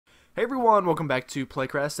Hey everyone, welcome back to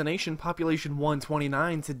PlaycrastiNation, Population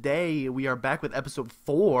 129. Today we are back with episode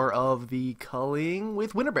 4 of the Culling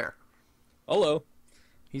with Winterbear. Hello.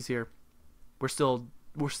 He's here. We're still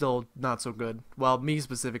not so good. Well, me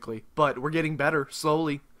specifically, but we're getting better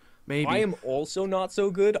slowly, I maybe. am also not so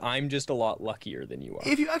good. I'm just a lot luckier than you are.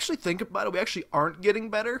 If you actually think about it, we actually aren't getting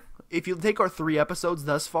better. If you take our 3 episodes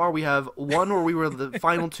thus far, we have one where we were the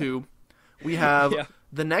final 2. We have Yeah.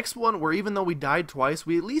 the next one where even though we died twice,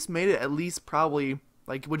 we at least made it at least probably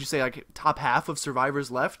like would you say like top half of survivors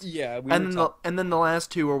left. Yeah, we And were then top. and then the last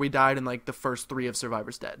 2 where we died in like the first 3 of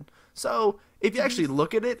survivors dead. So if you actually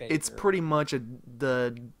look at it, it's Fair. pretty much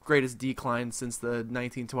the greatest decline since the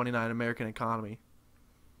 1929 American economy.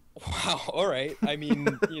 Wow. All right. I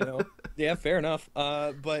mean, yeah, fair enough.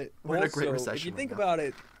 But We're in a great also, if recession you right think now. about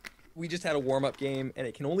it, we just had a warm-up game, and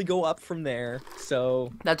it can only go up from there.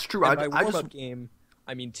 So, That's true. and by I warm-up just game,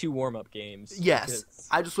 I mean 2 warm-up games. yes, because-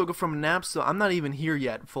 I just woke up from a nap, so I'm not even here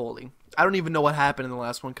yet fully. I don't even know what happened in the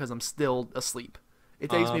last one because I'm still asleep. It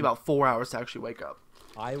takes me about 4 hours to actually wake up.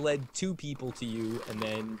 I led 2 people to you, and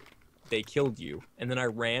then they killed you. And then I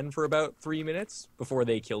ran for about 3 minutes before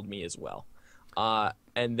they killed me as well.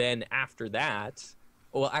 And then after that,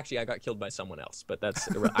 well, actually, I got killed by someone else, but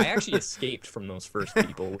I actually escaped from those first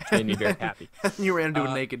people, which made me very happy. You ran into a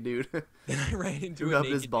Uh, naked dude. Then I ran into Threw a up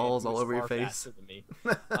his naked balls man who all was over your far face. faster than me.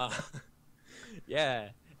 Yeah,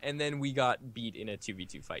 and then we got beat in a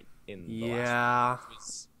 2v2 fight in the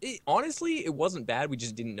last Yeah. one. Honestly, it wasn't bad. We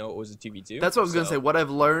just didn't know it was a 2v2. That's what I was going to so- say. What I've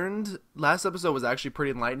learned last episode was actually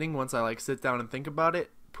pretty enlightening once I like sit down and think about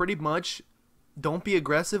it. Pretty much don't be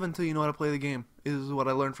aggressive until you know how to play the game is what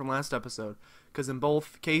I learned from last episode. Because in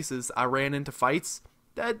both cases, I ran into fights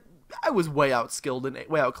that I was way outskilled and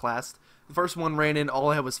way outclassed. The first one ran in, all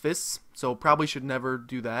I had was fists, so probably should never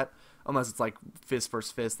do that. Unless it's like fist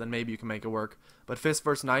versus fist, then maybe you can make it work. But fist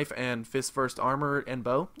versus knife and fist versus armor and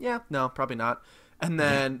bow, yeah, no, probably not. And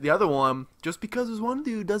then the other one, just because there's one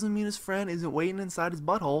dude doesn't mean his friend isn't waiting inside his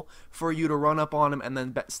butthole for you to run up on him and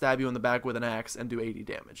then stab you in the back with an axe and do 80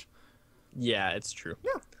 damage. Yeah, it's true.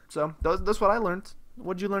 Yeah, so that's what I learned.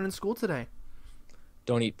 What did you learn in school today?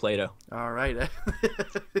 Don't eat Play-Doh. All right.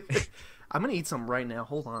 I'm going to eat some right now.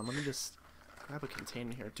 Hold on. Let me just grab a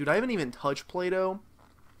container here. Dude, I haven't even touched Play-Doh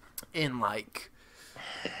in like,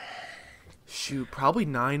 shoot, probably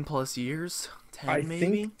 9+ years. 10 I maybe?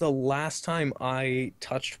 think the last time I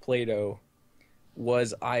touched Play-Doh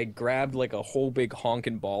was I grabbed like a whole big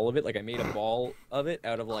honkin' ball of it. Like I made a ball of it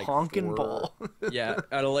out of like Honkin' 4 ball. yeah,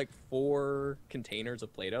 out of like 4 containers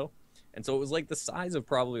of Play-Doh. And so it was like the size of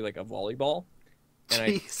probably like a volleyball. And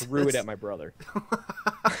I threw it Jesus. at my brother.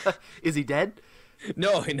 Is he dead?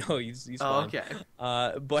 No, he's Oh, fine.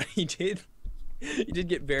 okay. But he did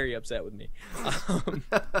get very upset with me.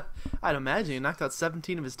 I'd imagine he knocked out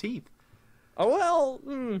 17 of his teeth. Oh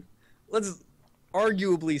well, let's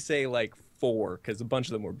arguably say like 4 because a bunch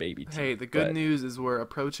of them were baby teeth. Hey, the good but- news is we're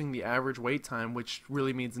approaching the average wait time, which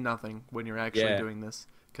really means nothing when you're actually Yeah. doing this.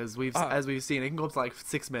 Because Ah. as we've seen, it can go up to like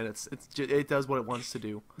 6 minutes. It does what it wants to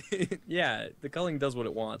do. Yeah, the culling does what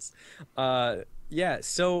it wants. Yeah,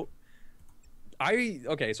 so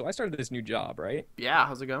so I started this new job, right? Yeah,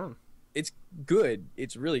 how's it going? It's good.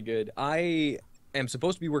 It's really good. I am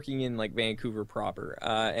supposed to be working in like Vancouver proper,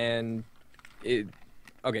 and so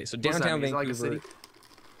What's that downtown mean? Is it like Vancouver. a city?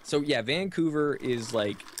 So yeah, Vancouver is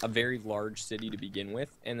like a very large city to begin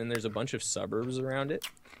with, and then there's a bunch of suburbs around it.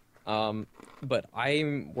 But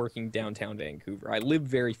I'm working downtown Vancouver. I live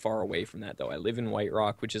very far away from that though. I live in White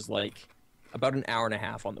Rock, which is like about an hour and a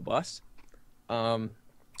half on the bus.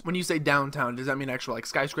 When you say downtown, does that mean actual like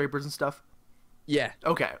skyscrapers and stuff? Yeah.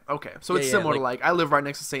 Okay. So Yeah, it's yeah, similar to like- like I live right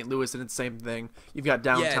next to St. Louis, and it's the same thing. You've got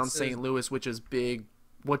downtown it's- St. Louis, which is big.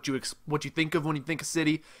 What you think of when you think of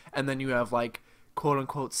city, and then you have like quote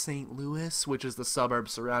unquote St. Louis, which is the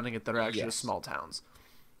suburbs surrounding it that are actually Yes. just small towns.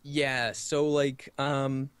 Yeah, so like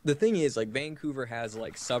the thing is like Vancouver has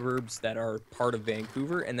like suburbs that are part of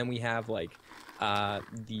Vancouver, and then we have like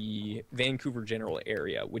the Vancouver general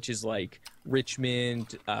area, which is like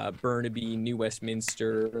Richmond, Burnaby, New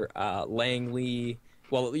Westminster, Langley.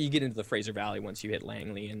 Well, you get into the Fraser Valley once you hit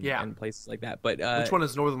Langley and places like that. But Which one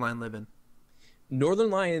does Northern Line live in? Northern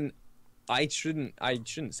Lion, I shouldn't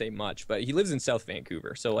say much, but he lives in South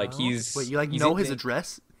Vancouver. So like he's Wait, you like he's know in his Van-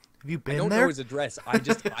 address? Have you I been don't there? know his address.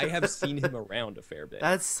 I have seen him around a fair bit.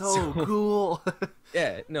 That's so cool.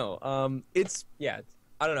 Yeah, no.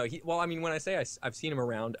 I don't know. Well, I mean, when I say I've seen him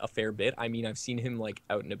around a fair bit, I mean I've seen him like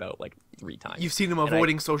out and about like 3 times. You've seen him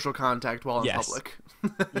avoiding social contact while in Yes. public.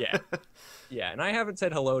 Yeah. Yeah, and I haven't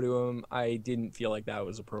said hello to him. I didn't feel like that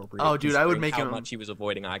was appropriate. Oh, dude, I would considering make how him- much he was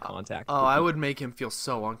avoiding eye contact. Oh, I would make him feel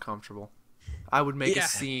so uncomfortable. I would make Yeah. a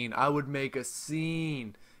scene. I would make a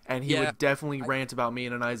scene. And he Yeah, would definitely rant about me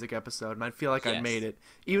in an Isaac episode, and I'd feel like I Yes. made it.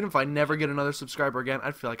 Even if I never get another subscriber again,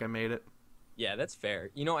 I'd feel like I made it. Yeah, that's fair.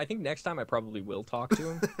 You know, I think next time I probably will talk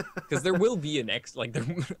to him because there will be a next. Like,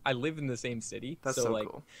 I live in the same city, That's so so like,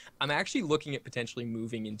 cool. I'm actually looking at potentially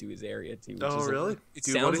moving into his area too. Which Oh, is really? It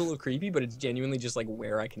Dude, what sounds if- a little creepy, but it's genuinely just like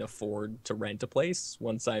where I can afford to rent a place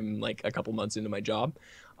once I'm like a couple months into my job.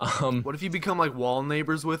 What if you become like wall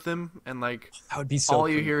neighbors with him, and like That would be so. all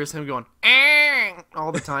you creepy. hear is him going "Eh,"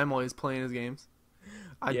 all the time while he's playing his games?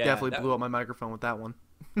 I Yeah, definitely that- blew up my microphone with that one.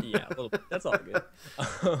 Yeah, a little bit. That's all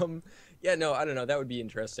good. Yeah, no, I don't know. That would be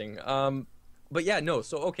interesting. But yeah, no.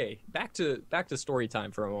 So okay, back to story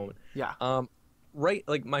time for a moment. Yeah. Right,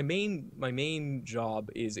 like my main job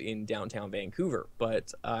is in downtown Vancouver,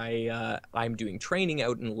 but I'm doing training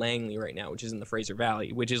out in Langley right now, which is in the Fraser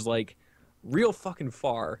Valley, which is like real fucking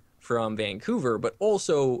far from Vancouver, but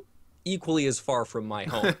also equally as far from my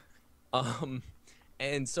home.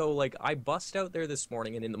 And so like I bussed out there this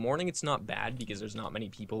morning, and in the morning it's not bad because there's not many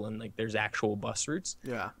people and like there's actual bus routes.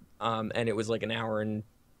 Yeah. And it was like an hour and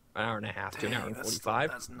a half to an hour and 45.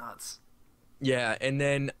 That's nuts. Yeah, and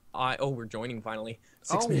then we're joining finally.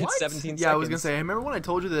 6 Oh, minutes, what? 17 seconds. Yeah, I was gonna say. I remember when I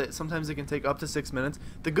told you that sometimes it can take up to 6 minutes.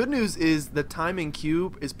 The good news is the timing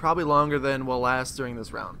cube is probably longer than will last during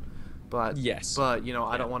this round. But Yes. But you know,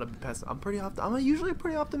 I Yeah. don't want to be I'm usually a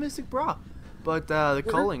pretty optimistic bra. But the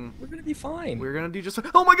culling, We're gonna be fine. we're gonna do just.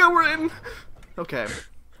 Oh my god, we're in. Okay,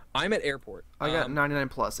 I'm at airport. I got 99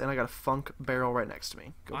 plus, and I got a funk barrel right next to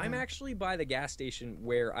me. Go I'm ahead. actually by the gas station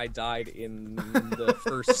where I died in the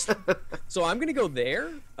first. So I'm gonna go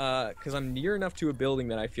there because I'm near enough to a building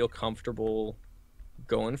that I feel comfortable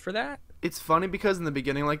going for that. It's funny because in the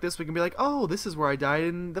beginning like this, we can be like, oh, this is where I died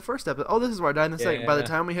in the first episode. Oh, this is where I died in the second. By the Yeah.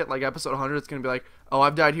 time we hit like episode 100, it's gonna be like, oh,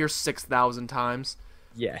 I've died here 6,000 times.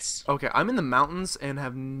 Yes. Okay, I'm in the mountains and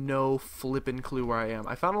have no flippin' clue where I am.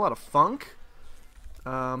 I found a lot of funk,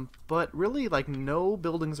 but really like no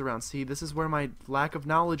buildings around. See, this is where my lack of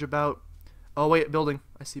knowledge about. Oh wait, building.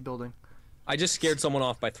 I see building. I just scared someone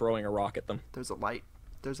off by throwing a rock at them. There's a light.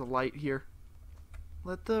 There's a light here.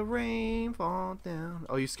 Let the rain fall down.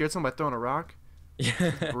 Oh, you scared someone by throwing a rock?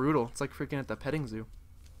 Yeah. Brutal. It's like freaking at the petting zoo.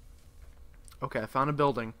 Okay, I found a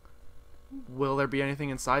building. Will there be anything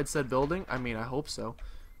inside said building? I mean, I hope so.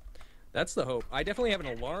 That's the hope. I definitely have an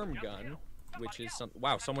alarm gun, which is some.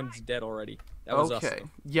 Wow, someone's dead already. That was us. Okay.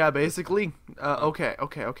 Yeah, basically.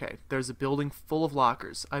 Okay. There's a building full of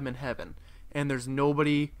lockers. I'm in heaven. And there's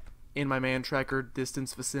nobody in my man tracker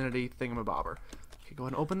distance vicinity thingamabobber. Okay, go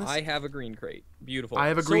ahead and open this. I have a green crate. Beautiful. I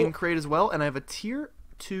have a So- green crate as well, and I have a tier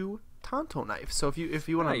 2 Tonto knife. So if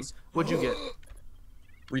you want to, Nice. what'd you get?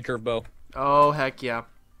 recurve bow. Oh heck yeah!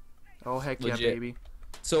 Oh heck yeah, Legit. baby!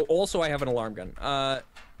 So also I have an alarm gun.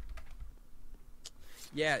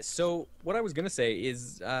 Yeah, so what I was gonna say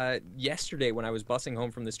is yesterday when I was bussing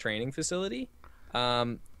home from this training facility,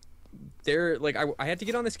 there like I had to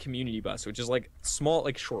get on this community bus, which is like small,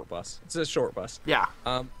 like short bus. It's a short bus. Yeah.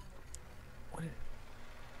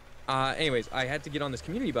 Anyways, I had to get on this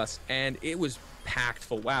community bus and it was packed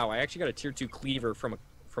full. Wow, I actually got a tier 2 cleaver from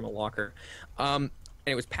a locker. And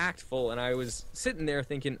it was packed full, and I was sitting there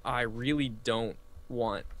thinking, I really don't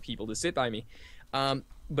want people to sit by me.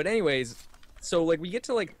 But anyways, so like we get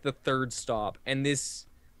to like the third stop, and this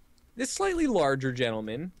slightly larger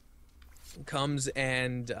gentleman comes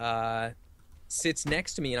and sits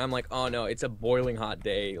next to me, and I'm like, oh no, it's a boiling hot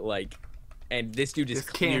day, like, and this dude is This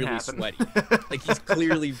can't clearly happen. sweaty. Like he's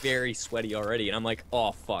clearly very sweaty already, and I'm like,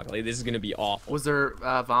 oh fuck, like this is gonna be awful. Was there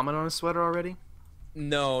vomit on his sweater already?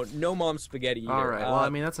 No mom spaghetti either. All right. Well, I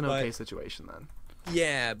mean that's an but- okay situation then.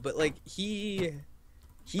 Yeah, but like he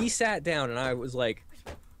sat down and I was like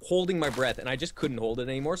holding my breath and I just couldn't hold it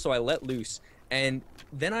anymore, so I let loose. And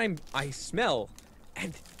then I smell,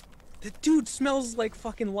 and the dude smells like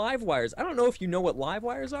fucking live wires. I don't know if you know what live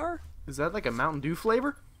wires are. Is that like a Mountain Dew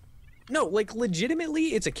flavor? No, like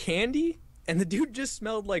legitimately it's a candy and the dude just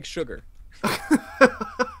smelled like sugar.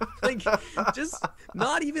 Like just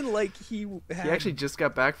not even like he had... He actually just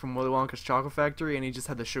got back from Willy Wonka's chocolate factory and he just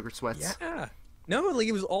had the sugar sweats. Yeah. No, like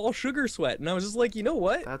it was all sugar sweat, and I was just like, you know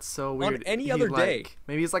what? That's so weird. any He, other like- day.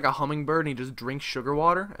 Maybe he's like a hummingbird and he just drinks sugar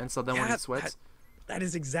water, and so then when Yeah, he sweats. that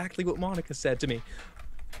is exactly what Monica said to me.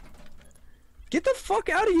 Get the fuck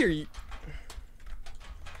out of here!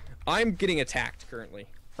 I'm getting attacked currently.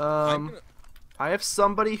 I'm gonna- I have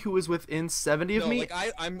somebody who is within 70 of No, me. like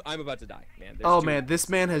I'm about to die, man. There's Oh two. man, this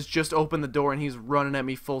man has just opened the door and he's running at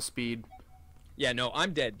me full speed. Yeah, no,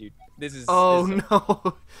 I'm dead, dude. This is. Oh this is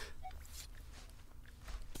no.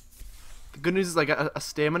 The good news is I got a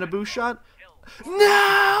stamina boost shot.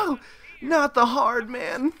 No! Not the hard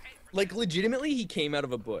man. Like legitimately, he came out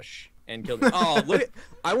of a bush and killed me. Oh, look!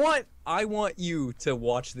 I want you to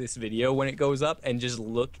watch this video when it goes up and just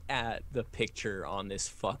look at the picture on this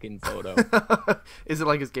fucking photo. Is it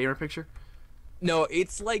like his gamer picture? No,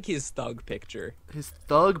 it's like his thug picture. His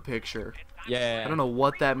thug picture. Yeah. I don't know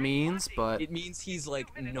what that means, but It means he's like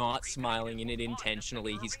not smiling in it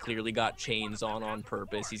intentionally. He's clearly got chains on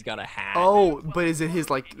purpose. He's got a hat. oh, but is it his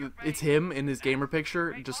like it's him in his gamer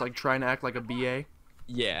picture, just like trying to act like a BA?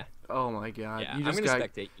 Yeah. Oh my god! Yeah. You I'm just gonna got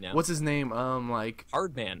spectate you now. what's his name? Like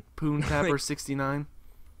Hard Man? Poon Tapper 69.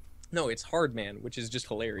 No, it's Hard Man, which is just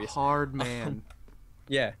hilarious. Hard man.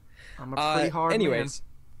 Yeah. I'm a pretty hard anyways,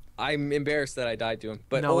 I'm embarrassed that I died to him,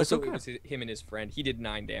 but No, it's also okay. it was him and his friend. He did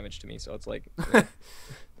 9 damage to me, so it's like. man.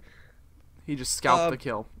 He just scalped the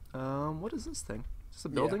Um, kill. What is this thing? Is this a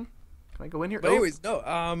building? Can I go in here? But Oh, anyways,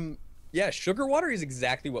 no. Yeah, sugar water is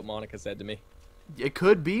exactly what Monica said to me. it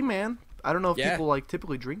could be, man. I don't know if Yeah. people like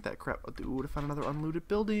typically drink that crap. Oh, dude, I found another unlooted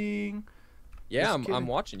building. Yeah, Just I'm kidding.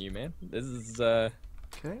 watching you, man. This is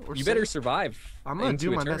Okay, we're you safe. better survive. I'm gonna into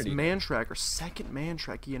do my eternity. best man tracker, second man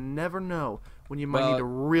track. You never know when you might Well, need to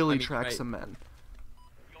really I mean, track right. some men.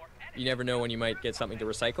 You never know when you might get something to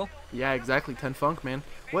recycle. Yeah, exactly. 10 funk, man.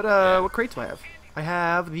 What what crate do I have? I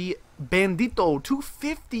have the Bandito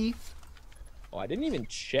 250. Oh, I didn't even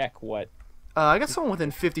check what. I got someone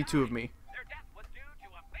within 52 of me.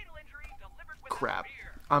 Crap.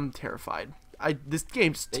 I'm terrified. This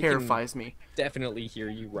game just They can- terrifies me. Definitely hear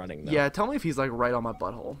you running though. Yeah, tell me if he's like right on my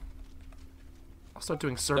butthole. I'll start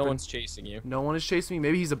doing No serpent. one's chasing you. No one is chasing me.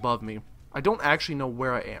 Maybe he's above me. I don't actually know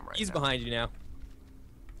where I am right He's now. behind you now.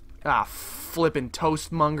 Ah, flippin'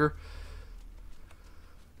 toastmonger.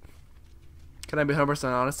 Can I be 100%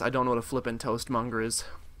 honest? I don't know what a flippin' toastmonger is.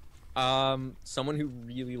 Someone who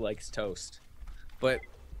really likes toast, but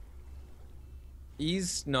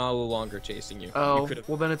he's no longer chasing you. Oh, You could've-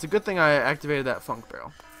 well then it's a good thing I activated that funk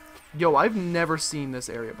barrel. Yo, I've never seen this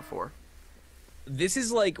area before. This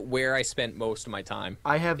is like where I spent most of my time.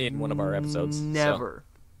 I have in one of our episodes. so- Never.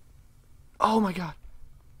 Oh my god.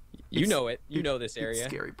 You It's- know it. You know this It's area.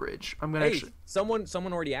 Scary Bridge. I'm gonna Hey, actually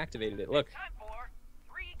someone already activated it. Look.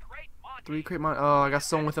 3 crate mine. Oh, I got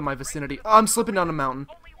someone within my vicinity. Oh, I'm slipping down a mountain.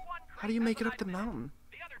 How do you make it up the mountain?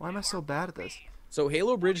 Why am I so bad at this? So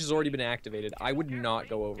Halo Bridge has already been activated. I would not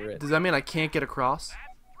go over it. Does that mean I can't get across?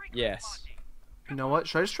 Yes. You know what?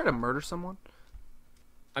 Should I just try to murder someone?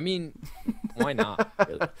 I mean, why not?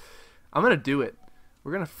 Really? I'm gonna do it.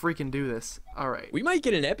 We're gonna freaking do this. Alright. We might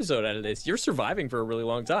get an episode out of this. You're surviving for a really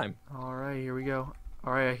long time. Alright, here we go.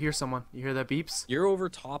 Alright, I hear someone. You hear that beeps? You're over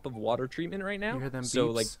top of water treatment right now. You hear them so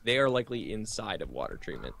like beeps? they are likely inside of water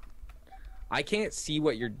treatment. I can't see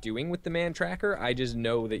what you're doing with the man tracker. I just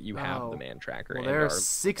know that you have Oh. the man tracker. Well, and they're are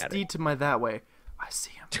 60 to my that way. I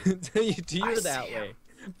see him. to you I that see way.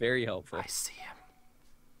 Very helpful. I see him.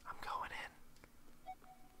 I'm going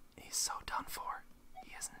in. He's so done for.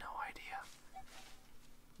 He has no idea.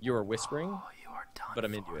 You are whispering, Oh, you are done but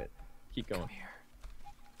I'm for. into it. Keep going. Come here.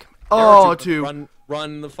 Come There are Oh, two. two.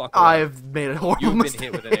 Run the fuck away. I've made a horrible You've been mistake.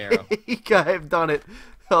 hit with an arrow. I've done it.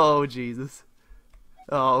 Oh, Jesus.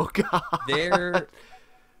 Oh, God.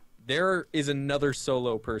 There is another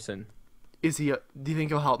solo person. Is he? Do you think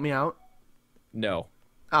he'll help me out? No.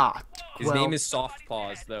 Ah. His well, name is Soft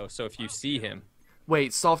Paws, though, so if you see him,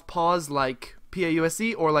 Wait, soft paws like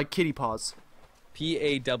PAUSE or like kitty paws?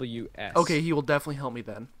 P-A-W-S. Okay, he will definitely help me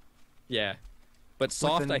then. Yeah. But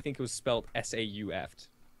soft, Within- I think it was spelled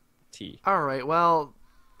S-A-U-F-T. All right. Well,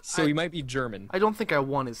 So he might be German. I don't think I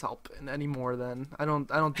want his help anymore. Then I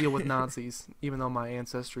don't deal with Nazis, even though my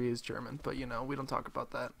ancestry is German. But you know, we don't talk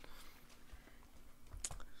about that.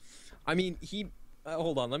 I mean, he...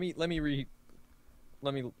 hold on, let me read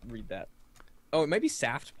that. Oh, it might be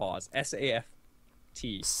Saft Paws.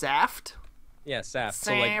 S-A-F-T. Saft. Yeah, Saft.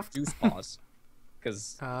 So like Saft. Goose Paws.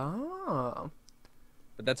 Because... Oh.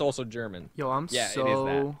 But that's also German. Yo, I'm Yeah, it is so.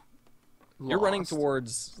 that. You're running lost.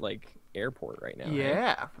 towards, like, airport right now, right?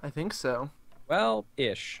 Yeah, I think so. Well,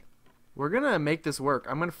 ish. We're gonna make this work.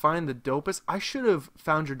 I'm gonna find the dopest. I should have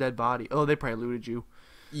found your dead body. Oh, they probably looted you.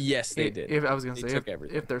 Yes, they did. If I was gonna They say, took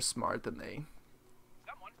everything. if they're smart, then they.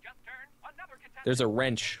 There's a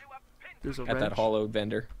wrench There's a at wrench. that hollow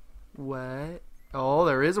vendor. What? Oh,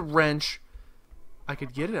 there is a wrench. I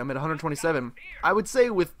could get it. I'm at 127. I would say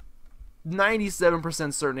with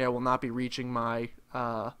 97% certainty I will not be reaching my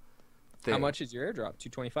There. How much is your airdrop?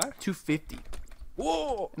 225? 250.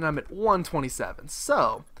 Whoa! And I'm at 127.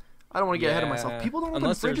 So, I don't want to get ahead of myself. People don't open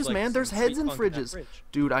fridges, like, man. There's some heads sweet in funk that fridges. fridge.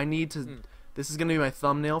 Dude, I need to... This is going to be my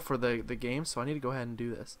thumbnail for the game, so I need to go ahead and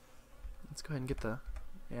do this. Let's go ahead and get the...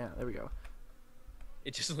 Yeah, there we go.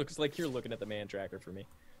 It just looks like you're looking at the man tracker for me.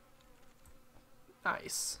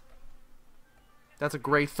 Nice. That's a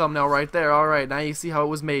great thumbnail right there. All right, now you see how it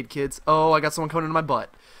was made, kids. Oh, I got someone coming into my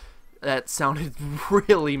butt. That sounded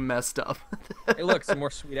really messed up. Hey, look, some more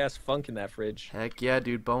sweet-ass funk in that fridge. Heck yeah,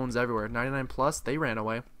 dude. Bones everywhere. 99 plus, they ran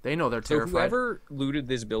away. They know they're So terrified. whoever looted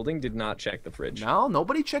this building did not check the fridge. No,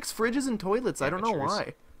 nobody checks fridges and toilets. I don't know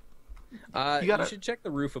why. You should check the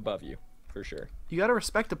roof above you, for sure. You gotta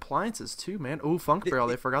respect appliances, too, man. Ooh, funk barrel.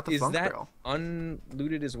 They forgot the funk barrel. Is that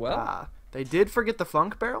unlooted as well? They did forget the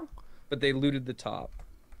funk barrel? But they looted the top.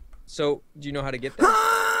 So, do you know how to get there?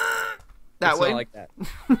 That it's way? Not like that.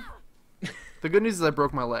 The good news is I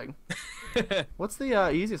broke my leg. What's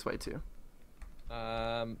the easiest way to?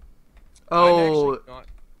 I'm Oh,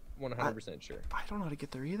 actually not 100% sure. I don't know how to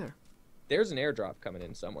get there either. There's an airdrop coming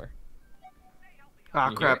in somewhere.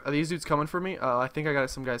 Ah, You crap. hear it? Are these dudes coming for me? I think I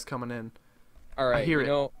got some guys coming in. All right, I hear it.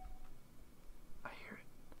 know, I hear it.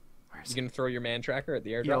 Where is you gonna throw your man tracker at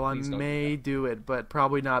the airdrop? Yo, I Please don't do may do it, but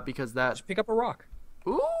probably not because that... Just pick up a rock.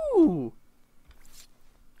 Ooh!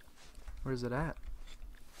 Where's it at?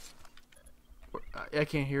 I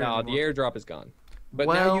can't hear it No, the anymore. airdrop is gone. But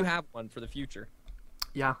now Well- you have one for the future.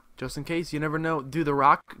 Yeah, just in case. You never know. Dude, the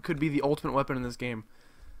rock could be the ultimate weapon in this game.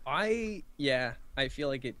 Yeah, I feel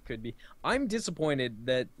like it could be. I'm disappointed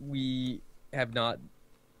that we have not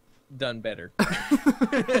done better.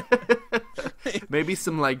 Maybe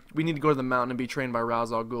some, like, we need to go to the mountain and be trained by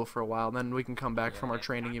Ra's al Ghul for a while. Then we can come back from our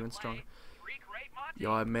training even stronger.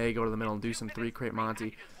 Yo, I may go to the middle and do some 3-crate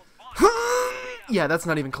Monty. Yeah, that's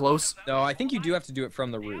not even close. No, I think you do have to do it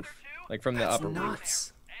from the roof. Like from the That's upper roof.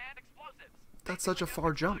 nuts. That's such a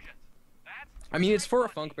far jump. I mean, it's for a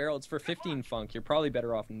funk barrel. It's for 15 funk. You're probably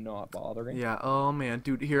better off not bothering. Yeah, oh man.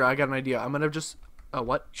 Dude, here, I got an idea. I'm gonna just...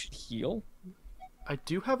 what? You should heal. I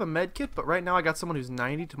do have a med kit, but right now I got someone who's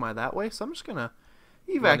 90 to my that way, so I'm just gonna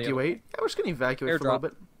evacuate. Yeah, we're just gonna evacuate for a little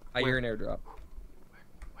bit. I hear an airdrop.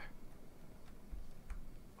 Where?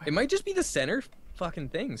 It might just be the center fucking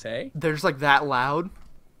things, hey? They're just like that loud.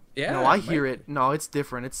 Yeah. No, I hear it. No, it's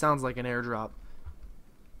different. It sounds like an airdrop.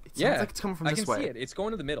 It sounds Yeah, like it's coming from I this can way. see it. It's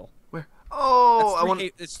going to the middle. Where? Oh, I want.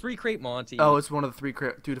 It's 3-crate Monty. Oh, it's one of the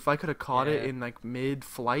 3-crate. Dude, if I could have caught it Yeah. in like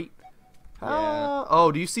mid-flight. Yeah.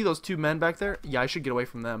 Oh, do you see those two men back there? Yeah, I should get away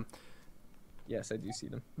from them. Yes, I do see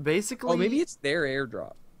them. Basically. Oh, maybe it's their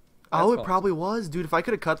airdrop. Oh, That's it possible. probably was, dude. If I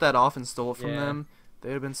could have cut that off and stole it from Yeah. them,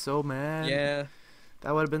 they'd have been so mad. Yeah.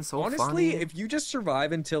 That would have been so Honestly, funny. if you just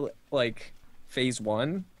survive until like phase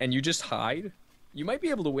 1 and you just hide, you might be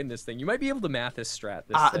able to win this thing. You might be able to Mathis strat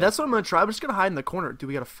this thing. That's what I'm gonna try. I'm just gonna hide in the corner. Do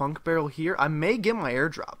we got a funk barrel here? I may get my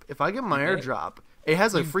airdrop. If I get my Okay. airdrop, it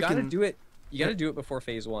has a You freaking. gotta do it. You gotta do it before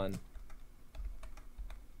phase 1.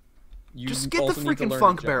 You Just get the also need to freaking learn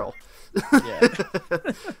funk to barrel. jump.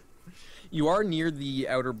 Yeah. You are near the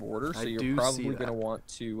outer border, so I you're do see probably that. gonna want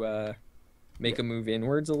to make a move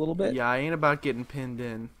inwards a little bit. Yeah, I ain't about getting pinned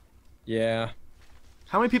in. Yeah.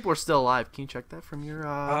 How many people are still alive? Can you check that from your?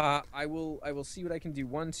 I will see what I can do.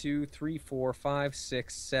 1, 2, 3, 4, 5,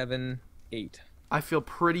 6, 7, 8. I feel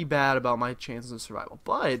pretty bad about my chances of survival,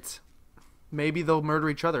 but maybe they'll murder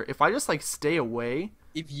each other. If I just like stay away.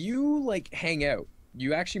 If you like hang out,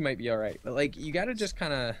 you actually might be all right. But like you gotta just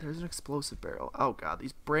kind of. There's an explosive barrel. Oh god,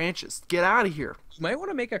 these branches! Get out of here! You might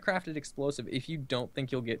want to make a crafted explosive if you don't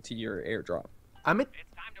think you'll get to your airdrop. I'm at.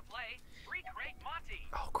 It's time to play 3-crate Monty.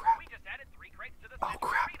 Oh crap! We just added 3 crates to the Oh, center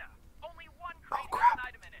crap. arena. Only 1 crate Oh, crap. has an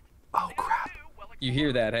item in it. Oh The crap! other 2 will You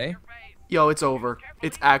hear that, hey? explode in your face. Yo, it's over.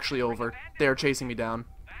 It's actually over. They're chasing me down.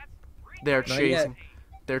 That's 3 They're Not chasing. yet.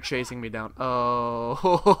 They're chasing me down.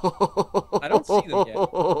 Oh. I don't see them yet.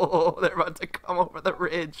 They're about to come over the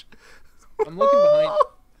ridge. I'm looking behind.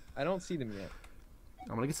 I don't see them yet.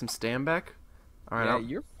 I'm gonna get some stand back. All right. Yeah,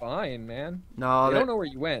 you're fine, man. No, I they're, don't know where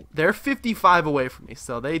you went. they're 55 away from me,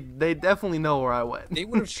 so they definitely know where I went. They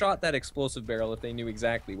would have shot that explosive barrel if they knew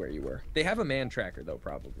exactly where you were. They have a man tracker though,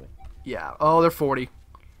 probably. Yeah. Oh, they're 40.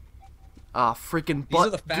 Freaking These butt.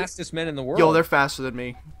 are the fastest men in the world. Yo, they're faster than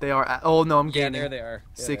me. They are. Oh no, I'm yeah, gaining. there they are.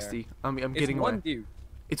 There they 60. are. I'm It's getting one away. dude.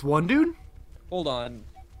 It's one dude. Hold on.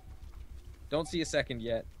 Don't see a second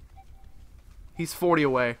yet. He's 40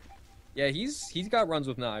 away. Yeah, he's got runs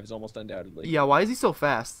with knives almost undoubtedly. Yeah. Why is he so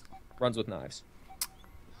fast? Runs with knives.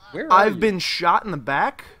 Where are I've you? been shot in the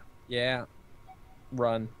back. Yeah.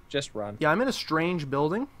 Run. Just run. Yeah, I'm in a strange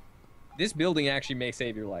building. This building actually may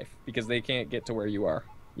save your life because they can't get to where you are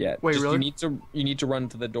Yeah. Wait, just really? You need to run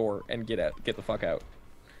to the door and get the fuck out,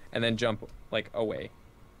 and then jump like away.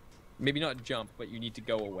 Maybe not jump, but you need to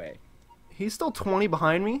go away. He's still 20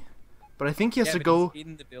 behind me, but I think he has Yeah, to but go. he's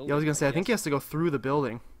in the building. Yeah, I was gonna say I Like, think he has to go through the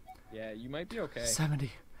building. Yeah, you might be okay.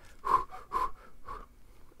 70.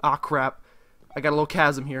 Ah, crap. I got a little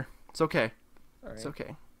chasm here. It's okay. All right. It's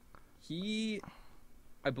okay. He,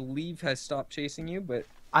 I believe, has stopped chasing you, but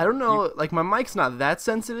I don't know, like my mic's not that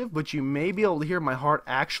sensitive, but you may be able to hear my heart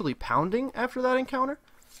actually pounding after that encounter.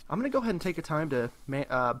 I'm gonna go ahead and take a time to medkit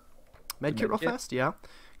real medkit? fast, yeah,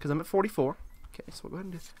 because I'm at 44. Okay, so we'll go ahead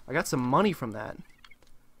and do. I got some money from that.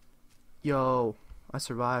 Yo, I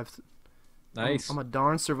survived. nice. I'm a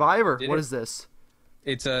darn survivor. Did What it? is this?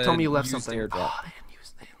 It's a Tell me you left used something. airdrop. Oh, they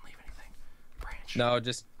didn't leave anything. Branch. No,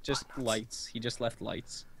 just lights. He just left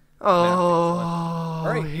lights. Oh, All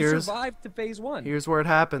right, you here's survived to phase 1. here's where it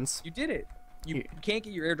happens. You did it. You Here. can't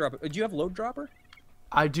get your airdrop. Do you have load dropper?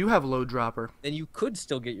 I do have load dropper. Then you could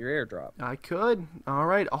still get your airdrop. I could. All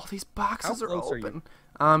right, all these boxes How are close are you? open.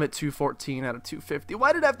 I'm at 214 out of 250.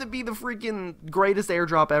 Why did it have to be the freaking greatest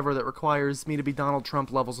airdrop ever that requires me to be Donald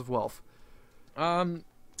Trump levels of wealth?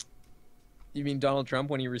 You mean Donald Trump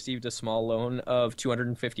when he received a small loan of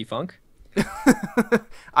 250 funk?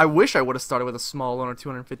 I wish I would have started with a small loan of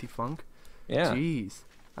 250 funk. Yeah. Jeez,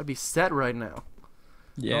 I'd be set right now.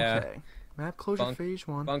 Yeah. Okay. Map closure Funk, phase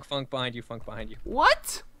 1. Funk behind you. Funk behind you.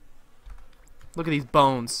 What? Look at these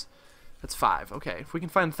bones. That's 5. Okay, if we can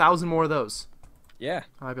find 1,000 more of those, Yeah.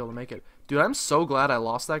 I might be able to make it. Dude, I'm so glad I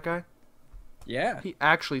lost that guy. Yeah. He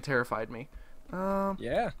actually terrified me. Yeah.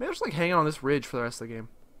 Maybe I'll just like hang on this ridge for the rest of the game.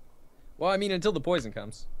 Well, I mean, until the poison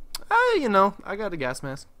comes. You know, I got a gas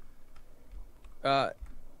mask.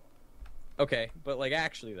 Okay, but like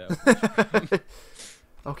actually though,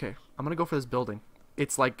 Okay, I'm gonna go for this building.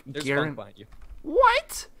 It's like there's funk guaranteed. behind you.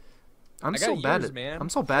 What? I'm I got so bad ears, at man. I'm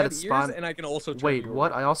so I bad got at ears, spot. and I can also turn Wait, you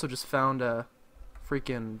what? around. I also just found a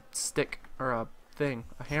freaking stick or a thing,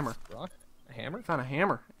 a hammer. Rock? A hammer? I found a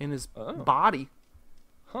hammer in his Oh. body.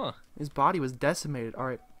 Huh. His body was decimated. All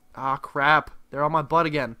right. Ah, crap. They're on my butt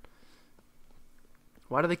again.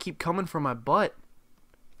 Why do they keep coming for my butt?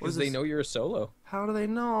 What Because is they this? know you're a solo. How do they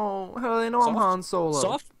know? How do they know I'm Soft- Han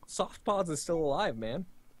Solo? Soft Pods is still alive, man.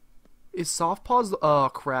 Is Soft Paws? Oh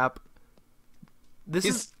crap! This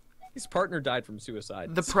is His partner died from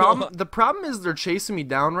suicide. the so- problem. The problem is they're chasing me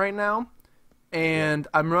down right now, and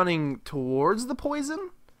I'm running towards the poison,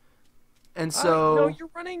 and so no, you're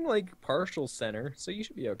running like partial center, so you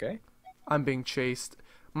should be okay. I'm being chased.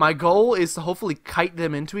 My goal is to hopefully kite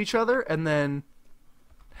them into each other and then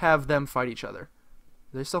have them fight each other.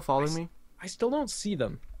 Are they still following me? I still don't see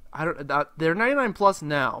them. I don't. They're 99 plus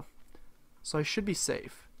now, so I should be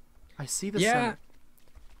safe. I see the Yeah. center.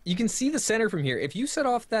 You can see the center from here. If you set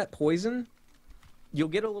off that poison, you'll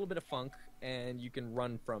get a little bit of funk, and you can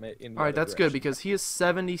run from it in the All right, other that's good direction. because he is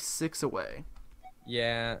 76 away.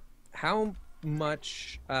 Yeah. How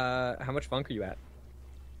much funk are you at?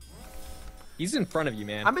 He's in front of you,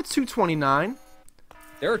 man. I'm at 229.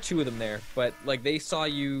 There are 2 of them there, but like they saw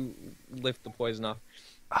you lift the poison off.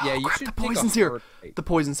 Oh, Yeah, you crap, should the take a poison's here. hard right. The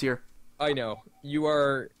poison's here. I know. You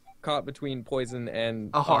are caught between poison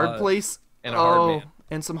and A hard place. and a hard man.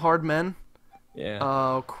 And some hard men. Yeah.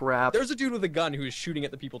 Oh crap. There's a dude with a gun who is shooting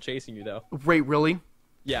at the people chasing you, though. Wait, really?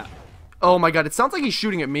 Yeah. Oh my god, it sounds like he's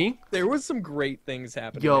shooting at me. There was some great things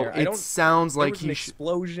happening Yo, there. it sounds There like was an he.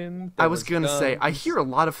 explosion. I there was gonna say, I guns. hear a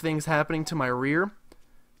lot of things happening to my rear.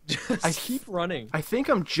 Just keep running. I think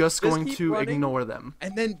I'm just going keep to running. ignore them.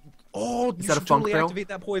 And then, you Is that a should funk totally barrel? activate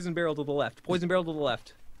that poison barrel to the left. Poison barrel to the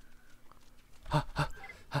left.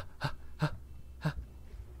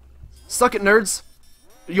 Suck it, nerds.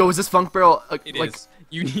 Yo, is this funk barrel It like? is.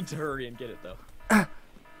 You need to hurry and get it, though.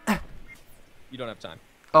 You don't have time.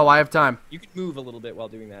 Oh, I have time. You can move a little bit while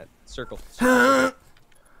doing that. Circle.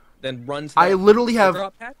 Then run to that I literally have.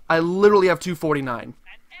 drop pad. I literally have 249.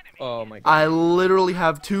 Oh my god. I literally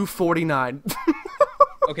have 249.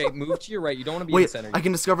 Okay, move to your right. You don't want to be in the Wait, center. I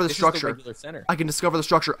can discover the This is structure. regular center. I can discover the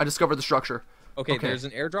structure. I discovered the structure. Okay, okay. there's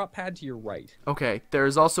an airdrop pad to your right. Okay, there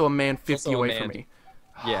is also a man 50 also a away man. from me.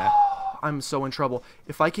 Yeah. I'm so in trouble.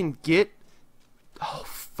 If I can get, oh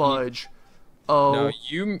fudge, oh No,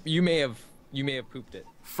 you may have pooped it.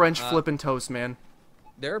 French flippin' toast, man.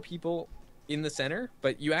 There are people in the center,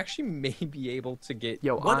 but you actually may be able to get.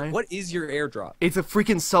 Yo, what is your airdrop? It's a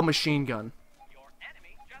freaking submachine gun. Your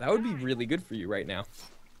enemy just That would be really good for you right now.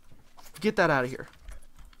 Get that out of here.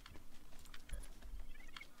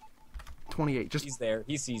 28. Just He's there.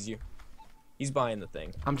 He sees you. He's buying the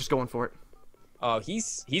thing. I'm just going for it. Oh,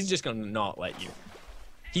 he's just gonna not let you.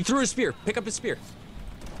 He threw his spear. Pick up his spear.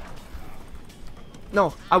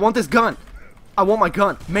 No, I want this gun. I want my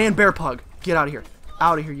gun. Man, bear pug. Get out of here.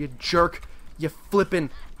 Out of here, you jerk. You flippin'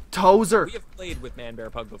 tozer. We have played with Man Bear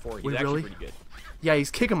Pug before. He's We actually really? pretty good. Yeah,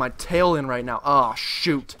 he's kicking my tail in right now. Oh,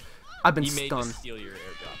 shoot. I've been He may stunned. just steal your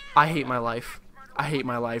airdrop. I hate my life. I hate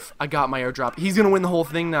my life. I got my airdrop. He's gonna win the whole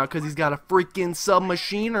thing now because he's got a freaking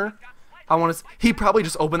submachiner. I want to. He probably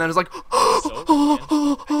just opened that and was like,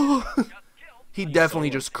 he definitely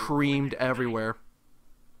so just creamed everywhere.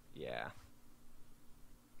 Yeah.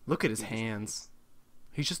 Look at his hands.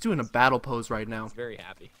 He's just doing a battle pose right now. He's very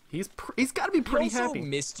happy. He's got to be pretty he also happy.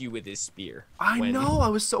 missed you with his spear. I know. I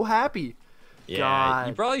was so happy. Yeah. God.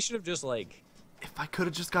 You probably should have just like. If I could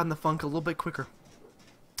have just gotten the funk a little bit quicker.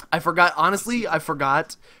 I forgot. Honestly, I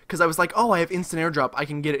forgot because I was like, oh, I have instant airdrop. I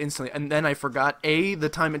can get it instantly. And then I forgot A, the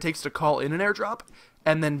time it takes to call in an airdrop,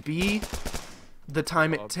 and then B, the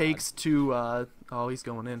time it takes to. Oh, he's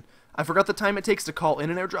going in. I forgot the time it takes to call in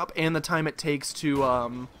an airdrop and the time it takes to.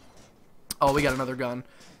 Oh, we got another gun.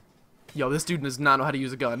 Yo, this dude does not know how to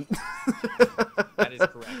use a gun. That is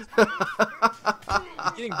correct.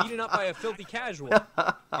 He's getting beaten up by a filthy casual.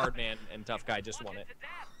 Hard man and tough guy just won it.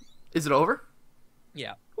 Is it over?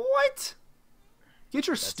 Yeah. What? Get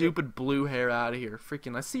your stupid blue hair out of here.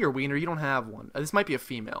 Freaking, I see your wiener. You don't have one. This might be a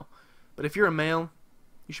female. But if you're a male,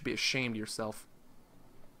 you should be ashamed of yourself.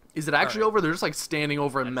 Is it actually Alright. over? They're just like standing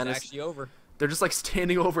over and That is menacing. actually over. They're just like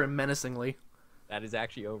standing over and menacingly. That is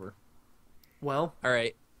actually over. Well, All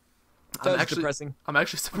right. I'm That was actually, depressing. I'm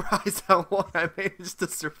actually surprised how long I managed to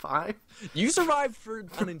survive You survived for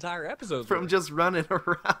an entire episode. from just running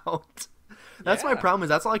around. That's my Yeah. problem. Is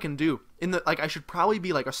that's all I can do. I should probably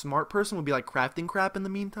be like a smart person. Would be like crafting crap in the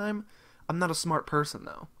meantime. I'm not a smart person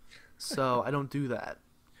though, so I don't do that.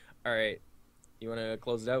 All right. You want to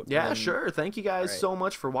close it out? Yeah, And then sure. Thank you guys Alright. so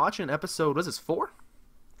much for watching episode. What is this, 4?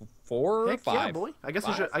 4 or Heck 5? yeah, boy. I guess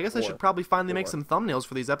I Five? should Four. probably finally make 4. some thumbnails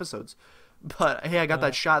for these episodes. But hey, I got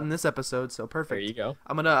that shot in this episode, so perfect. There you go.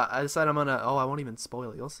 I decided I'm gonna. Oh, I won't even spoil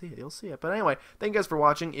it. You'll see it. You'll see it. But anyway, thank you guys for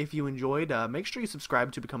watching. If you enjoyed, make sure you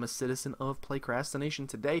subscribe to become a citizen of PlaycrastiNation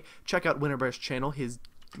today. Check out Winterbear's channel. His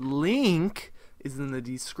link is in the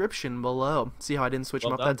description below. See how I didn't switch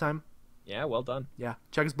Well them up done. that time? Yeah, well done. Yeah.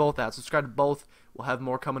 Check us both out. Subscribe to both. We'll have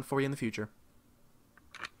more coming for you in the future.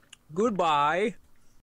 Goodbye.